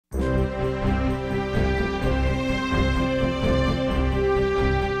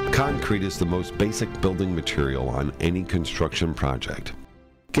Concrete is the most basic building material on any construction project.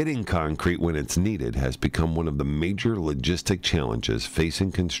 Getting concrete when it's needed has become one of the major logistic challenges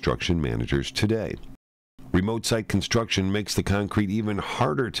facing construction managers today. Remote site construction makes the concrete even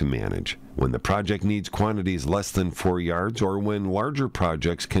harder to manage when the project needs quantities less than 4 yards, or when larger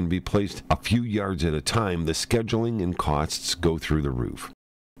projects can be placed a few yards at a time. The scheduling and costs go through the roof.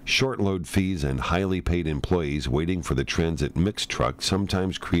 Short load fees and highly paid employees waiting for the transit mix truck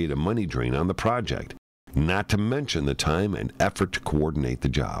sometimes create a money drain on the project, not to mention the time and effort to coordinate the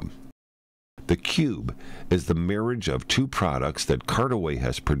job. The Cube is the marriage of two products that Cartaway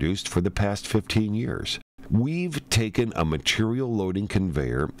has produced for the past 15 years. We've taken a material loading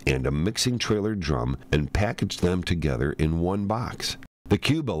conveyor and a mixing trailer drum and packaged them together in one box. The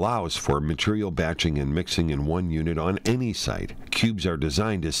Cube allows for material batching and mixing in one unit on any site. Cubes are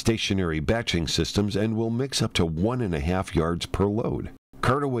designed as stationary batching systems and will mix up to 1.5 yards per load.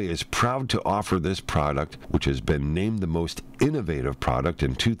 Cartaway is proud to offer this product, which has been named the most innovative product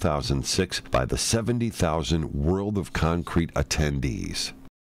in 2006 by the 70,000 World of Concrete attendees.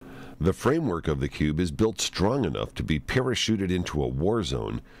 The framework of the Cube is built strong enough to be parachuted into a war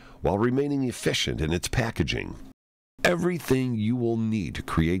zone while remaining efficient in its packaging. Everything you will need to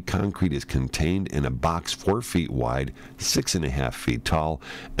create concrete is contained in a box 4 feet wide, 6.5 feet tall,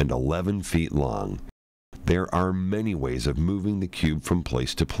 and 11 feet long. There are many ways of moving the Cube from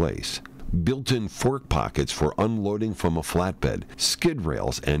place to place. Built-in fork pockets for unloading from a flatbed, skid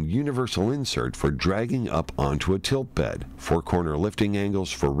rails, and universal insert for dragging up onto a tilt bed, 4-corner lifting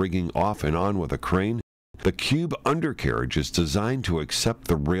angles for rigging off and on with a crane. The Cube undercarriage is designed to accept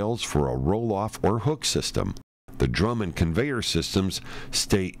the rails for a roll-off or hook system. The drum and conveyor systems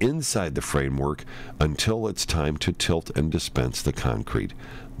stay inside the framework until it's time to tilt and dispense the concrete.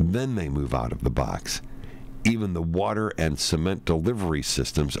 Then they move out of the box. Even the water and cement delivery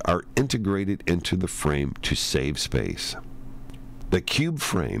systems are integrated into the frame to save space. The Cube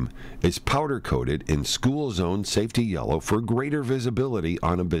frame is powder-coated in school zone safety yellow for greater visibility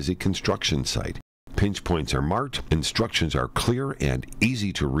on a busy construction site. Pinch points are marked, instructions are clear and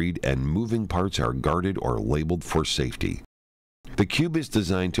easy to read, and moving parts are guarded or labeled for safety. The Cube is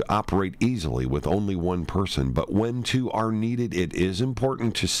designed to operate easily with only one person, but when two are needed, it is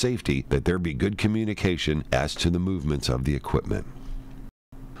important to safety that there be good communication as to the movements of the equipment.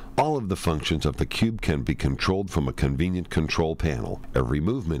 All of the functions of the Cube can be controlled from a convenient control panel. Every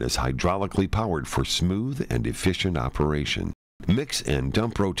movement is hydraulically powered for smooth and efficient operation. Mix and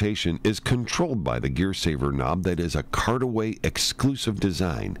dump rotation is controlled by the Gear Saver knob that is a Cartaway exclusive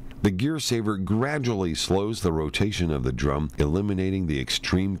design. The Gear Saver gradually slows the rotation of the drum, eliminating the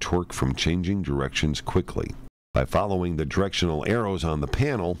extreme torque from changing directions quickly. By following the directional arrows on the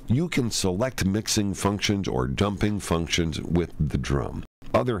panel, you can select mixing functions or dumping functions with the drum.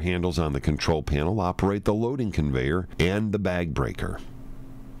 Other handles on the control panel operate the loading conveyor and the bag breaker.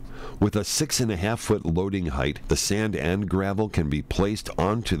 With a 6.5-foot loading height, the sand and gravel can be placed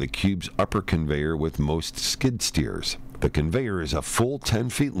onto the Cube's upper conveyor with most skid steers. The conveyor is a full 10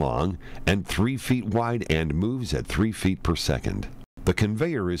 feet long and 3 feet wide and moves at 3 feet per second. The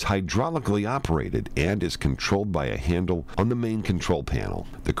conveyor is hydraulically operated and is controlled by a handle on the main control panel.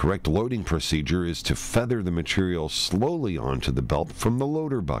 The correct loading procedure is to feather the material slowly onto the belt from the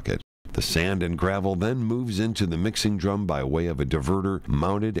loader bucket. The sand and gravel then moves into the mixing drum by way of a diverter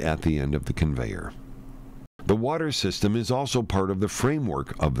mounted at the end of the conveyor. The water system is also part of the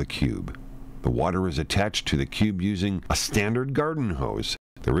framework of the Cube. The water is attached to the Cube using a standard garden hose.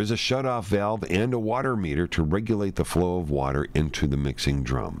 There is a shutoff valve and a water meter to regulate the flow of water into the mixing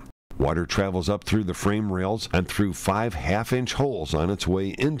drum. Water travels up through the frame rails and through 5 half-inch holes on its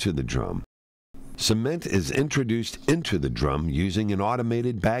way into the drum. Cement is introduced into the drum using an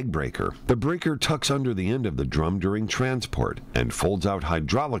automated bag breaker. The breaker tucks under the end of the drum during transport and folds out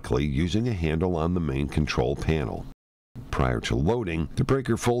hydraulically using a handle on the main control panel. Prior to loading, the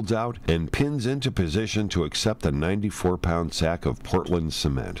breaker folds out and pins into position to accept a 94-pound sack of Portland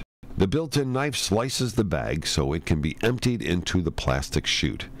cement. The built-in knife slices the bag so it can be emptied into the plastic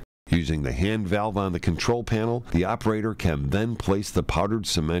chute. Using the hand valve on the control panel, the operator can then place the powdered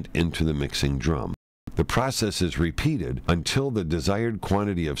cement into the mixing drum. The process is repeated until the desired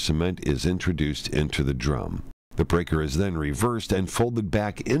quantity of cement is introduced into the drum. The breaker is then reversed and folded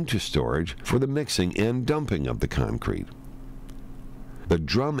back into storage for the mixing and dumping of the concrete. The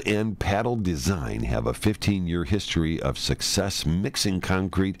drum and paddle design have a 15-year history of success mixing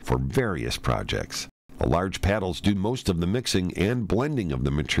concrete for various projects. The large paddles do most of the mixing and blending of the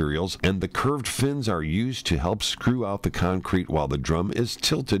materials, and the curved fins are used to help screw out the concrete while the drum is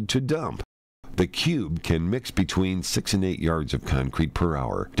tilted to dump. The cube can mix between 6 and 8 yards of concrete per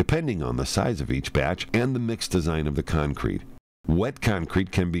hour, depending on the size of each batch and the mix design of the concrete. Wet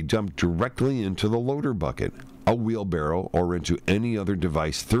concrete can be dumped directly into the loader bucket, a wheelbarrow, or into any other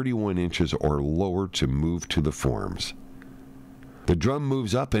device 31 inches or lower to move to the forms. The drum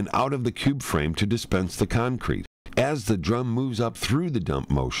moves up and out of the cube frame to dispense the concrete. As the drum moves up through the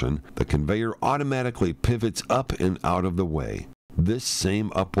dump motion, the conveyor automatically pivots up and out of the way. This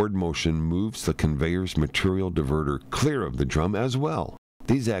same upward motion moves the conveyor's material diverter clear of the drum as well.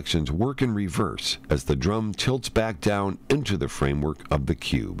 These actions work in reverse as the drum tilts back down into the framework of the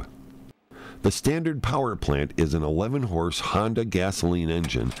cube. The standard power plant is an 11-horse Honda gasoline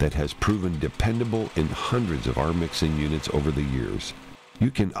engine that has proven dependable in hundreds of our mixing units over the years.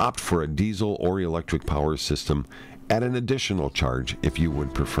 You can opt for a diesel or electric power system at an additional charge if you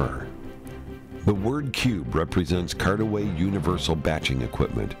would prefer. The word cube represents Cardaway Universal Batching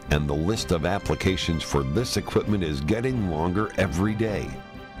Equipment, and the list of applications for this equipment is getting longer every day.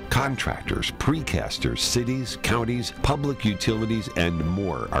 Contractors, precasters, cities, counties, public utilities, and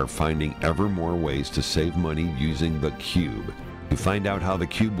more are finding ever more ways to save money using the cube. To find out how the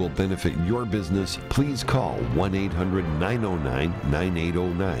cube will benefit your business, please call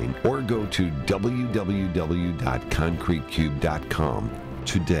 1-800-909-9809 or go to www.concretecube.com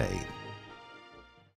today.